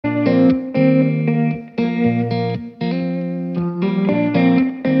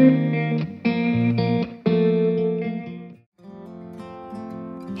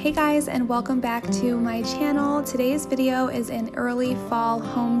and welcome back to my channel. Today's video is an early fall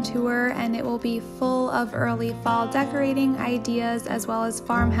home tour and it will be full of early fall decorating ideas as well as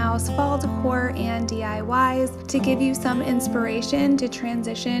farmhouse fall decor and DIYs to give you some inspiration to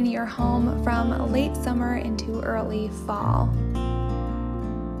transition your home from late summer into early fall.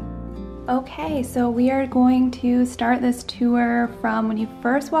 Okay, so we are going to start this tour from when you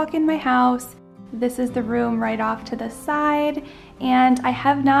first walk in my house. This is the room right off to the side, and I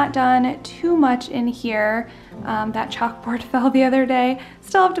have not done too much in here. That chalkboard fell the other day.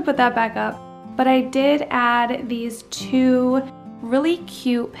 Still have to put that back up. But I did add these two really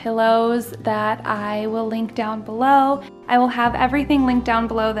cute pillows that I will link down below. I will have everything linked down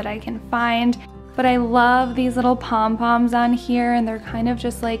below that I can find. But I love these little pom-poms on here, and they're kind of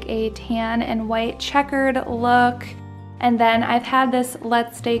just like a tan and white checkered look. And then I've had this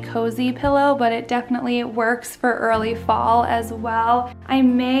Let's Stay Cozy pillow, but it definitely works for early fall as well. I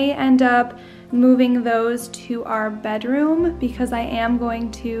may end up moving those to our bedroom because I am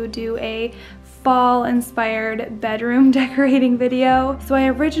going to do a fall inspired bedroom decorating video. So I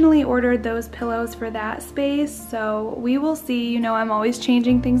originally ordered those pillows for that space, so we will see. You know, I'm always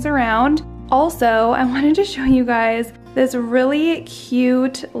changing things around. Also, I wanted to show you guys this really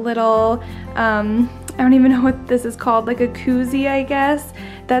cute little, I don't even know what this is called, like a koozie, I guess,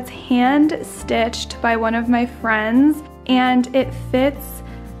 that's hand stitched by one of my friends, and it fits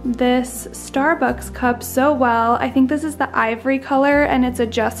this Starbucks cup so well. I think this is the ivory color and it's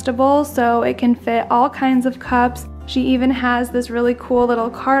adjustable so it can fit all kinds of cups. She even has this really cool little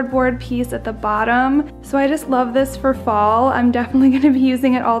cardboard piece at the bottom. So I just love this for fall. I'm definitely going to be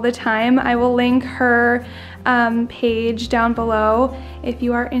using it all the time. I will link her page down below if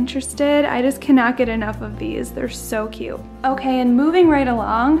you are interested. I just cannot get enough of these. They're so cute. Okay, and moving right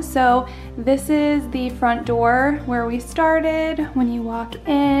along. So this is the front door where we started when you walk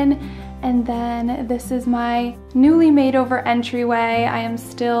in. And then this is my newly made over entryway. I am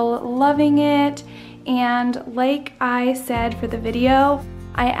still loving it. And like I said for the video,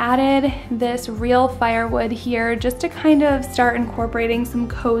 I added this real firewood here just to kind of start incorporating some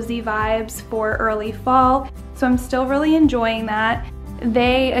cozy vibes for early fall. So I'm still really enjoying that.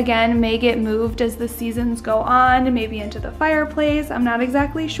 They, again, may get moved as the seasons go on, maybe into the fireplace. I'm not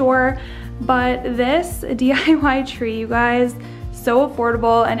exactly sure, but this DIY tree, you guys, so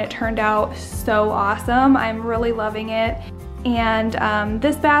affordable and it turned out so awesome. I'm really loving it. And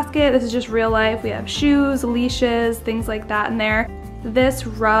this basket, this is just real life. We have shoes, leashes, things like that in there. This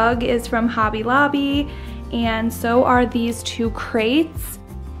rug is from Hobby Lobby, and so are these two crates.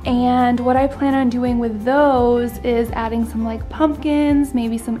 And what I plan on doing with those is adding some like pumpkins,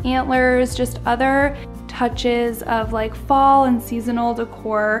 maybe some antlers, just other touches of like fall and seasonal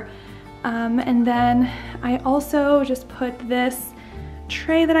decor. And then I also just put this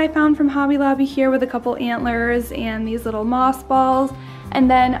tray that I found from Hobby Lobby here with a couple antlers and these little moss balls.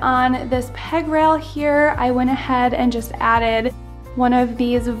 And then on this peg rail here, I went ahead and just added one of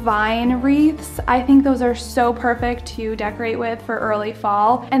these vine wreaths. I think those are so perfect to decorate with for early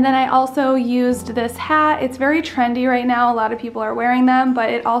fall. And then I also used this hat. It's very trendy right now. A lot of people are wearing them, but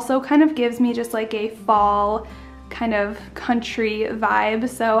it also kind of gives me just like a fall kind of country vibe.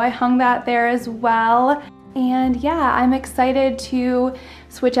 So I hung that there as well. And yeah, I'm excited to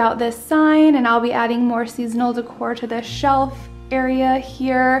switch out this sign, and I'll be adding more seasonal decor to this shelf area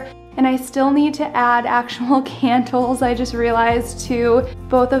here. And I still need to add actual candles, I just realized, to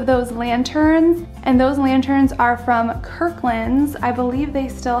both of those lanterns. And those lanterns are from Kirkland's. I believe they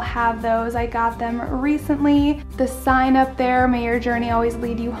still have those. I got them recently. The sign up there, "May your journey always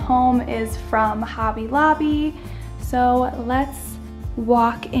lead you home," is from Hobby Lobby. So let's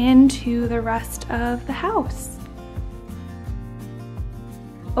walk into the rest of the house.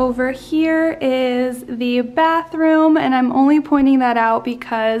 Over here is the bathroom, and I'm only pointing that out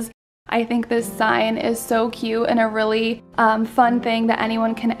because I think this sign is so cute and a really fun thing that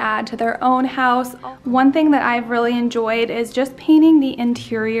anyone can add to their own house. One thing that I've really enjoyed is just painting the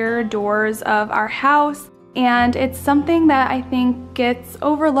interior doors of our house. And it's something that I think gets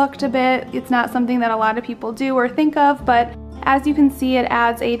overlooked a bit. It's not something that a lot of people do or think of, but as you can see, it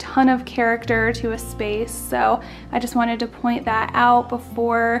adds a ton of character to a space. So I just wanted to point that out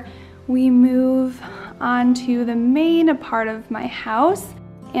before we move on to the main part of my house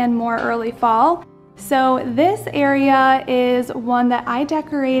and more early fall. So this area is one that I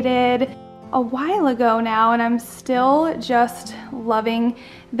decorated a while ago now, and I'm still just loving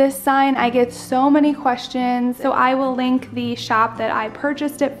this sign. I get so many questions, so I will link the shop that I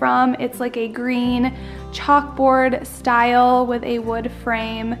purchased it from. It's like a green chalkboard style with a wood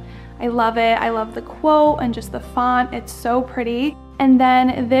frame. I love it. I love the quote and just the font. It's so pretty. And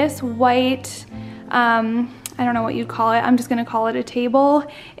then this white, I don't know what you'd call it, I'm just gonna call it a table,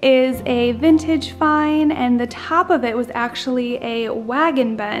 is a vintage find, and the top of it was actually a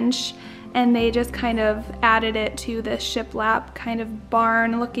wagon bench, and they just kind of added it to this shiplap kind of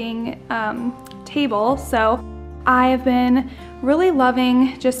barn looking table. So I've been really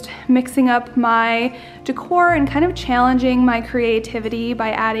loving just mixing up my decor and kind of challenging my creativity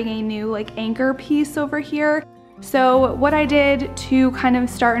by adding a new like anchor piece over here. So what I did to kind of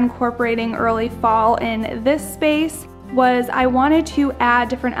start incorporating early fall in this space was I wanted to add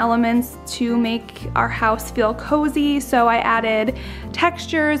different elements to make our house feel cozy. So I added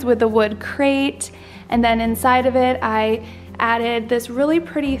textures with the wood crate, and then inside of it I added this really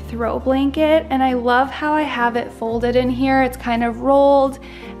pretty throw blanket, and I love how I have it folded in here. It's kind of rolled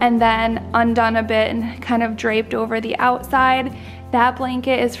and then undone a bit and kind of draped over the outside. That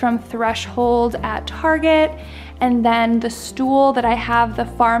blanket is from Threshold at Target. And then the stool that I have the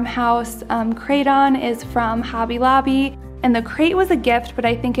Farmhouse crate on is from Hobby Lobby. And the crate was a gift, but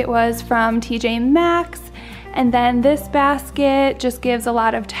I think it was from TJ Maxx. And then this basket just gives a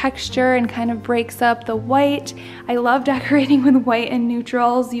lot of texture and kind of breaks up the white. I love decorating with white and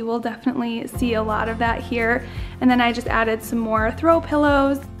neutrals. You will definitely see a lot of that here. And then I just added some more throw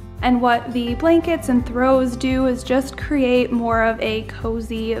pillows. And what the blankets and throws do is just create more of a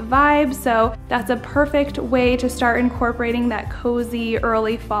cozy vibe. So that's a perfect way to start incorporating that cozy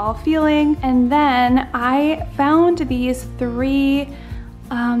early fall feeling. And then I found these three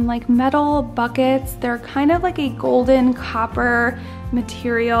like metal buckets. They're kind of like a golden copper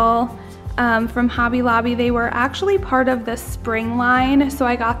material from Hobby Lobby. They were actually part of the spring line, so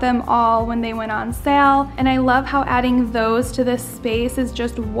I got them all when they went on sale. And I love how adding those to this space is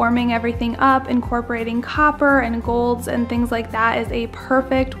just warming everything up. Incorporating copper and golds and things like that is a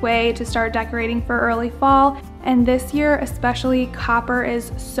perfect way to start decorating for early fall. And this year especially, copper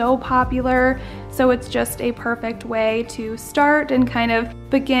is so popular, so it's just a perfect way to start and kind of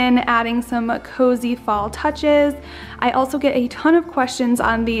begin adding some cozy fall touches. I also get a ton of questions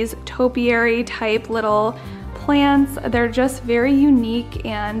on these topiary type little plants. They're just very unique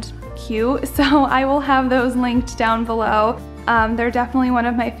and cute, so I will have those linked down below. They're definitely one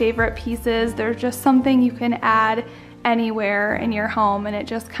of my favorite pieces. They're just something you can add anywhere in your home, and it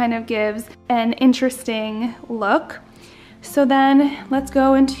just kind of gives an interesting look. So then let's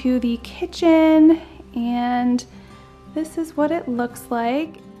go into the kitchen, and this is what it looks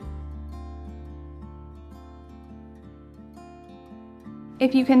like.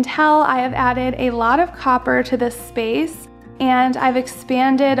 If you can tell, I have added a lot of copper to this space, and I've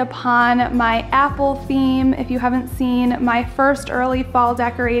expanded upon my apple theme. If you haven't seen my first early fall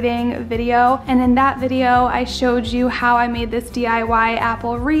decorating video, and in that video I showed you how I made this DIY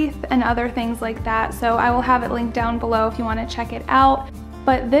apple wreath and other things like that, so I will have it linked down below if you want to check it out.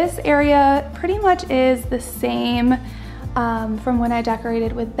 But this area pretty much is the same from when I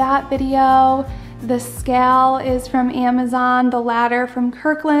decorated with that video. The scale is from Amazon, the ladder from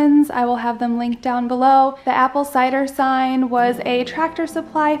Kirkland's. I will have them linked down below. The apple cider sign was a Tractor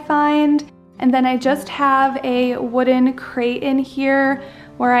Supply find. And then I just have a wooden crate in here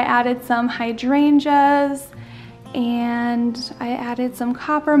where I added some hydrangeas, and I added some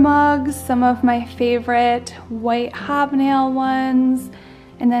copper mugs, some of my favorite white hobnail ones.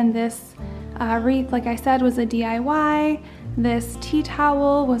 And then this wreath, like I said, was a DIY. This tea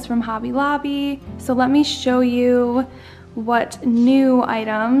towel was from Hobby Lobby. So let me show you what new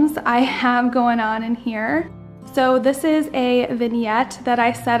items I have going on in here. So this is a vignette that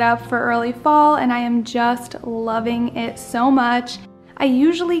I set up for early fall, and I am just loving it so much. I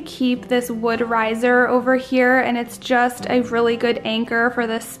usually keep this wood riser over here, and it's just a really good anchor for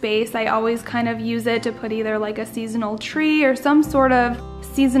this space. I always kind of use it to put either like a seasonal tree or some sort of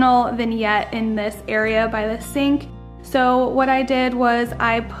seasonal vignette in this area by the sink. So what I did was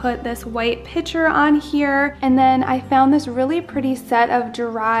I put this white pitcher on here, and then I found this really pretty set of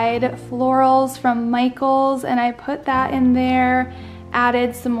dried florals from Michael's, and I put that in there,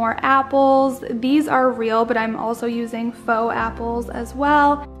 added some more apples. These are real, but I'm also using faux apples as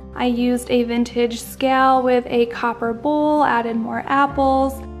well. I used a vintage scale with a copper bowl, added more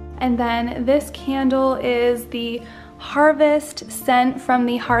apples, and then this candle is the Harvest scent from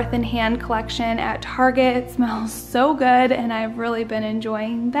the Hearth and Hand collection at Target. It smells so good, and I've really been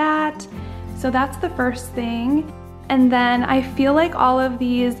enjoying that. So that's the first thing. And then I feel like all of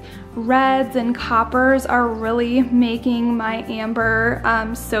these reds and coppers are really making my amber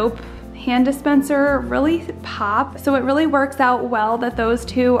soap hand dispenser really pop. So it really works out well that those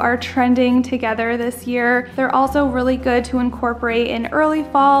two are trending together this year. They're also really good to incorporate in early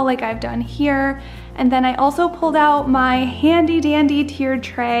fall like I've done here. And then I also pulled out my handy dandy tiered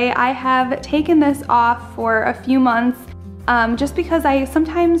tray. I have taken this off for a few months just because I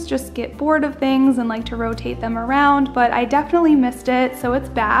sometimes just get bored of things and like to rotate them around, but I definitely missed it, so it's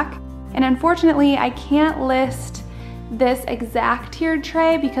back. And unfortunately, I can't list this exact tiered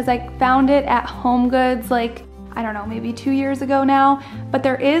tray because I found it at HomeGoods like, I don't know, maybe 2 years ago now, but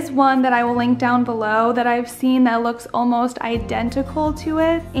there is one that I will link down below that I've seen that looks almost identical to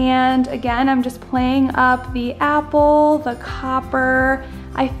it. And again, I'm just playing up the apple, the copper.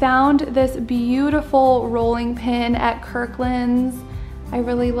 I found this beautiful rolling pin at Kirkland's. I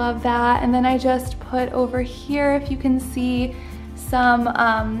really love that. And then I just put over here, if you can see, some,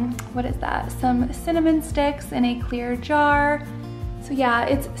 what is that? Some cinnamon sticks in a clear jar. So yeah,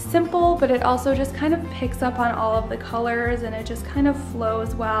 it's simple, but it also just kind of picks up on all of the colors and it just kind of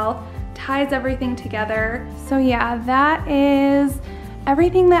flows well, ties everything together. So yeah, that is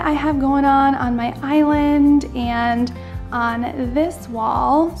everything that I have going on my island and on this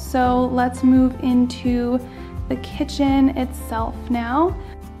wall. So let's move into the kitchen itself now.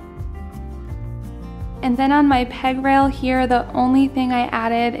 And then on my peg rail here, the only thing I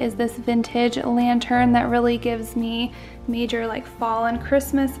added is this vintage lantern that really gives me major like fall and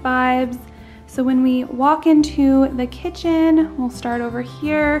Christmas vibes. So when we walk into the kitchen, we'll start over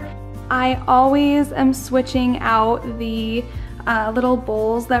here. I always am switching out the little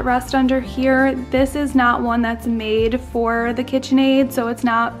bowls that rest under here. This is not one that's made for the KitchenAid, so it's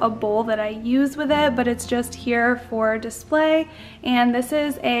not a bowl that I use with it, but it's just here for display. And this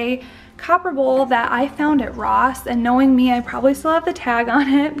is a copper bowl that I found at Ross, and knowing me, I probably still have the tag on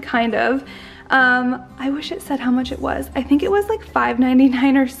it, kind of. I wish it said how much it was. I think it was like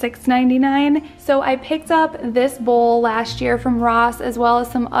 $5.99 or $6.99. So I picked up this bowl last year from Ross as well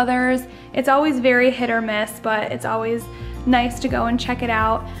as some others. It's always very hit or miss, but it's always nice to go and check it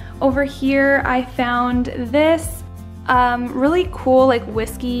out. Over here I found this really cool like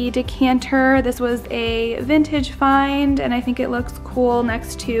whiskey decanter. This was a vintage find and I think it looks cool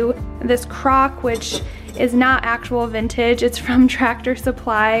next to this crock, which is not actual vintage. It's from Tractor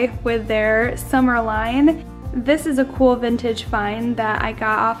Supply with their summer line. This is a cool vintage find that I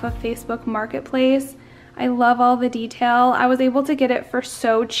got off of Facebook Marketplace. I love all the detail. I was able to get it for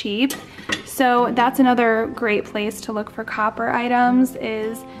so cheap. So that's another great place to look for copper items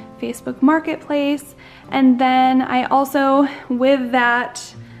is Facebook Marketplace. And then I also, with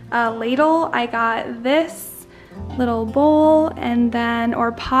that ladle, I got this little bowl and then,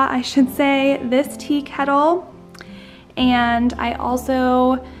 or pot I should say, this tea kettle. And I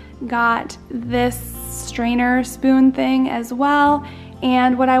also got this strainer spoon thing as well.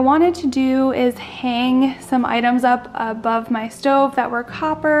 And what I wanted to do is hang some items up above my stove that were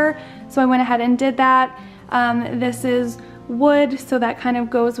copper. So I went ahead and did that. This is wood, so that kind of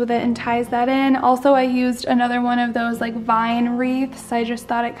goes with it and ties that in. Also, I used another one of those like vine wreaths. I just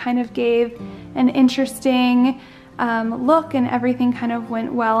thought it kind of gave an interesting look, and everything kind of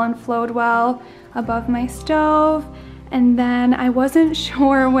went well and flowed well above my stove. And then I wasn't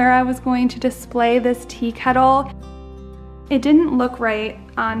sure where I was going to display this tea kettle. It didn't look right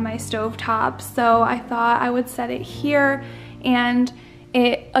on my stovetop, so I thought I would set it here, and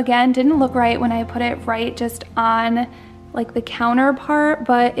it again didn't look right when I put it right just on like the counter part,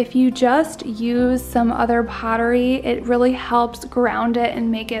 but if you just use some other pottery, it really helps ground it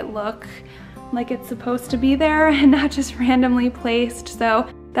and make it look like it's supposed to be there and not just randomly placed. So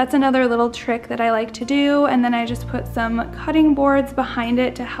that's another little trick that I like to do. And then I just put some cutting boards behind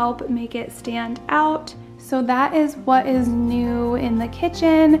it to help make it stand out. So that is what is new in the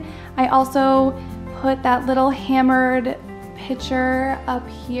kitchen. I also put that little hammered pitcher up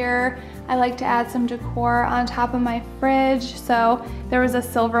here. I like to add some decor on top of my fridge. So there was a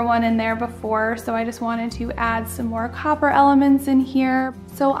silver one in there before, so I just wanted to add some more copper elements in here.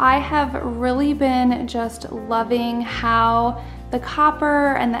 So I have really been just loving how the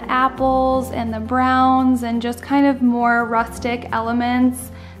copper and the apples and the browns and just kind of more rustic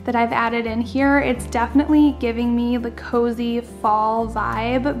elements that I've added in here. It's definitely giving me the cozy fall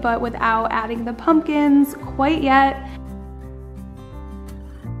vibe, but without adding the pumpkins quite yet.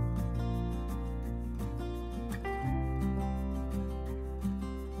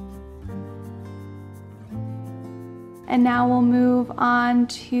 And now we'll move on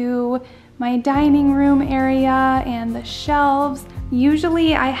to my dining room area and the shelves.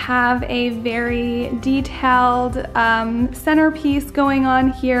 Usually I have a very detailed centerpiece going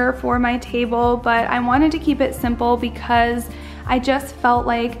on here for my table, but I wanted to keep it simple because I just felt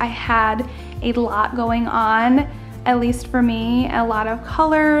like I had a lot going on, at least for me, a lot of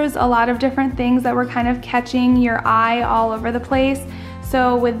colors, a lot of different things that were kind of catching your eye all over the place.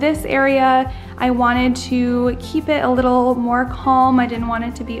 So with this area, I wanted to keep it a little more calm. I didn't want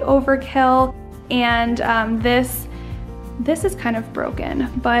it to be overkill. And this is kind of broken,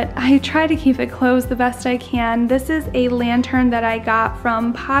 but I try to keep it closed the best I can. This is a lantern that I got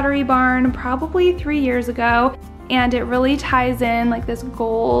from Pottery Barn probably 3 years ago, and it really ties in like this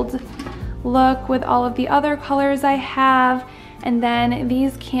gold look with all of the other colors I have. And then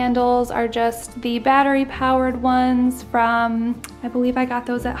these candles are just the battery powered ones from, I believe I got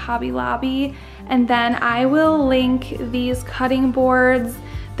those at Hobby Lobby. And then I will link these cutting boards,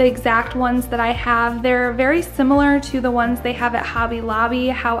 the exact ones that I have. They're very similar to the ones they have at Hobby Lobby.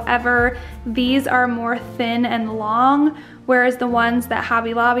 However, these are more thin and long, whereas the ones that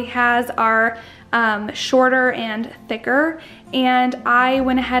Hobby Lobby has are shorter and thicker. And I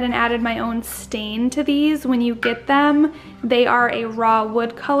went ahead and added my own stain to these. When you get them, they are a raw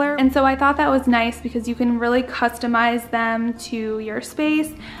wood color. And so I thought that was nice because you can really customize them to your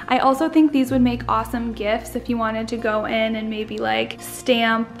space. I also think these would make awesome gifts if you wanted to go in and maybe like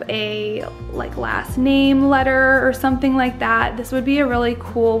stamp a like last name letter or something like that. This would be a really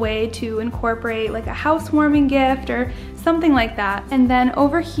cool way to incorporate like a housewarming gift or something like that. And then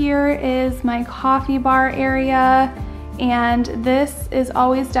over here is my coffee bar area. And this is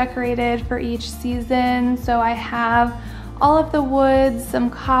always decorated for each season. So I have all of the woods, some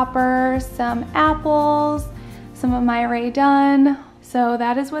copper, some apples, some of my Rae Dunn. So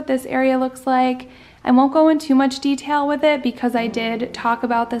that is what this area looks like. I won't go into too much detail with it because I did talk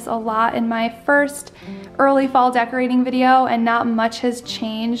about this a lot in my first early fall decorating video, and not much has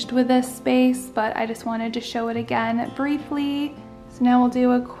changed with this space, but I just wanted to show it again briefly. So now we'll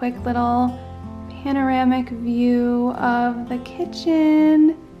do a quick little panoramic view of the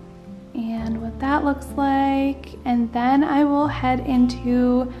kitchen and what that looks like, and then I will head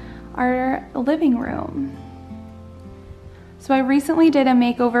into our living room. So I recently did a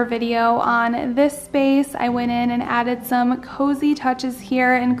makeover video on this space. I went in and added some cozy touches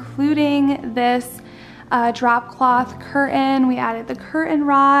here, including this drop cloth curtain. We added the curtain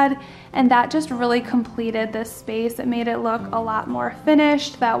rod, and that just really completed this space. It made it look a lot more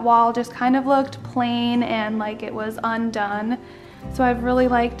finished. That wall just kind of looked plain and like it was undone. So I've really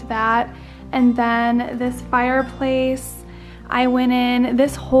liked that. And then this fireplace, I went in,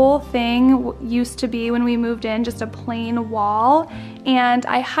 this whole thing used to be, when we moved in, just a plain wall. And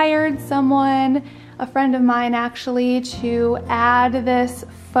I hired someone, a friend of mine actually, to add this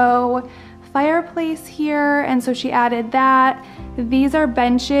faux fireplace here, and so she added that. These are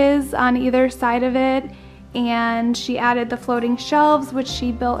benches on either side of it, and she added the floating shelves, which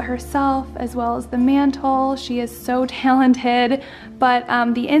she built herself, as well as the mantle. She is so talented. But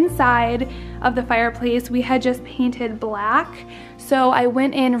the inside of the fireplace we had just painted black, so I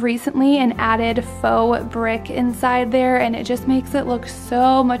went in recently and added faux brick inside there, and it just makes it look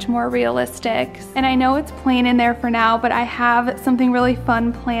so much more realistic. And I know it's plain in there for now, but I have something really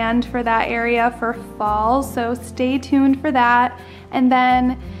fun planned for that area for fall, so stay tuned for that. And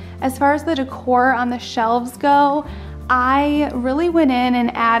then as far as the decor on the shelves go, I really went in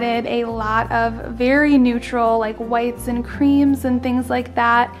and added a lot of very neutral like whites and creams and things like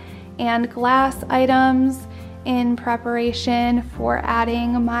that, and glass items in preparation for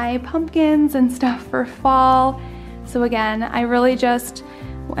adding my pumpkins and stuff for fall. So again, I really just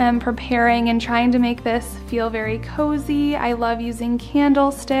am preparing and trying to make this feel very cozy. I love using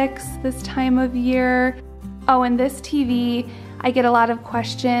candlesticks this time of year. Oh, and this TV, I get a lot of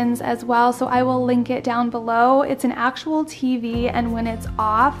questions as well, so I will link it down below. It's an actual TV, and when it's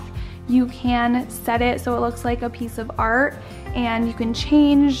off, you can set it so it looks like a piece of art, and you can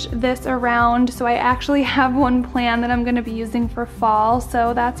change this around. So I actually have one plan that I'm gonna be using for fall,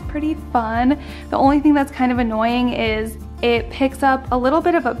 so that's pretty fun. The only thing that's kind of annoying is it picks up a little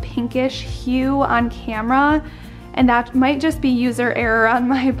bit of a pinkish hue on camera, and that might just be user error on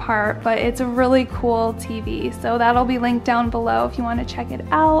my part, but it's a really cool TV. So that'll be linked down below if you want to check it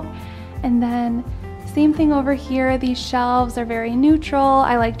out. And then same thing over here, these shelves are very neutral.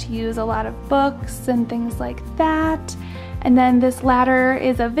 I like to use a lot of books and things like that. And then this ladder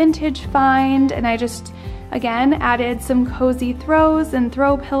is a vintage find, and I just, again, added some cozy throws and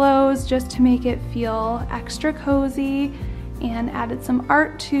throw pillows just to make it feel extra cozy, and added some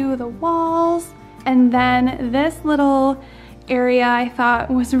art to the walls. And then this little area I thought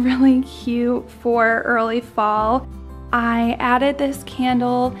was really cute for early fall. I added this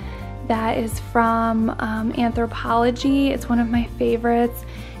candle that is from Anthropologie. It's one of my favorites.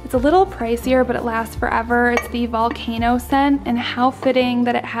 It's It's a little pricier, but it lasts forever. It's the Volcano scent, and how fitting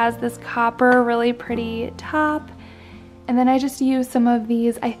that it has this copper, really pretty top. And then I just used some of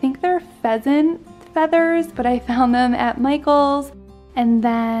these, I think they're pheasant feathers, but I found them at Michael's. And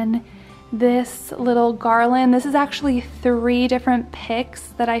then this little garland. This is actually 3 different picks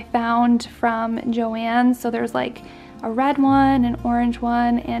that I found from Joann's. So there's like a red one, an orange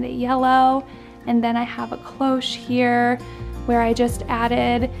one, and a yellow. And then I have a cloche here where I just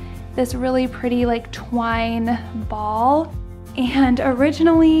added this really pretty like twine ball. And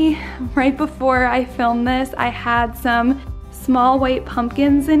originally, right before I filmed this, I had some small white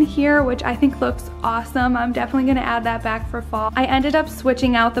pumpkins in here, which I think looks awesome. I'm definitely gonna add that back for fall. I ended up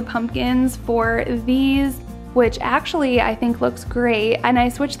switching out the pumpkins for these, which actually I think looks great. And I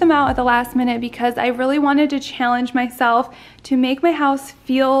switched them out at the last minute because I really wanted to challenge myself to make my house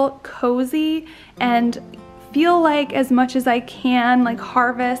feel cozy and feel like as much as I can like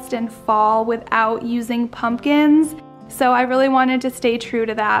harvest and fall without using pumpkins. So I really wanted to stay true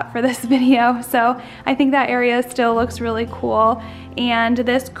to that for this video. So I think that area still looks really cool. And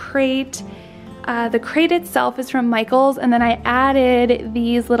this crate, the crate itself is from Michael's, and then I added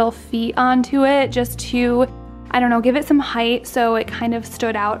these little feet onto it just to, I don't know, give it some height so it kind of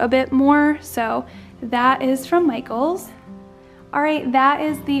stood out a bit more. So that is from Michael's. All right, that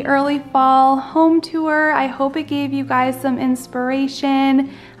is the early fall home tour. I hope it gave you guys some inspiration.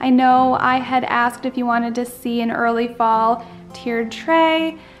 I know I had asked if you wanted to see an early fall tiered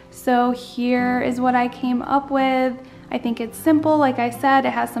tray. So here is what I came up with. I think it's simple, like I said,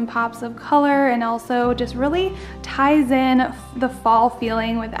 it has some pops of color and also just really ties in the fall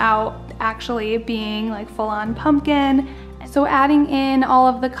feeling without actually being like full-on pumpkin. So adding in all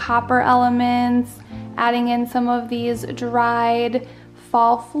of the copper elements, adding in some of these dried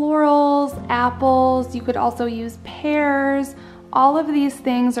fall florals, apples, you could also use pears. All of these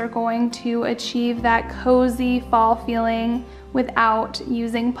things are going to achieve that cozy fall feeling without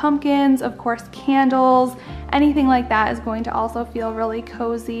using pumpkins. Of course, candles, anything like that is going to also feel really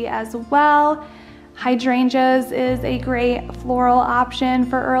cozy as well. Hydrangeas is a great floral option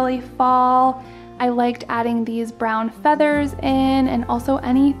for early fall. I liked adding these brown feathers in, and also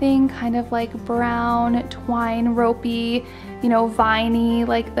anything kind of like brown, twine, ropey, you know, viney,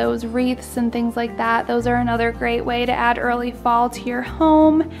 like those wreaths and things like that. Those are another great way to add early fall to your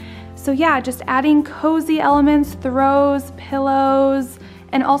home. So yeah, just adding cozy elements, throws, pillows,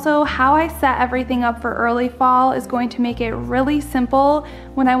 and also how I set everything up for early fall is going to make it really simple.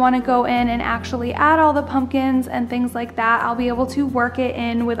 When I want to go in and actually add all the pumpkins and things like that, I'll be able to work it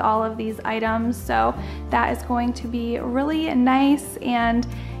in with all of these items. So that is going to be really nice. And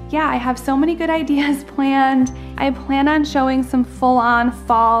yeah, I have so many good ideas planned. I plan on showing some full-on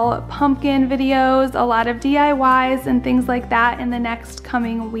fall pumpkin videos, a lot of DIYs and things like that in the next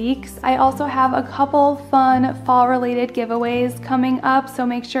coming weeks. I also have a couple fun fall-related giveaways coming up, so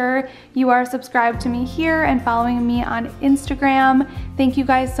make sure you are subscribed to me here and following me on Instagram. Thank you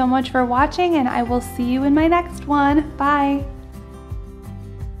guys so much for watching, and I will see you in my next one. Bye!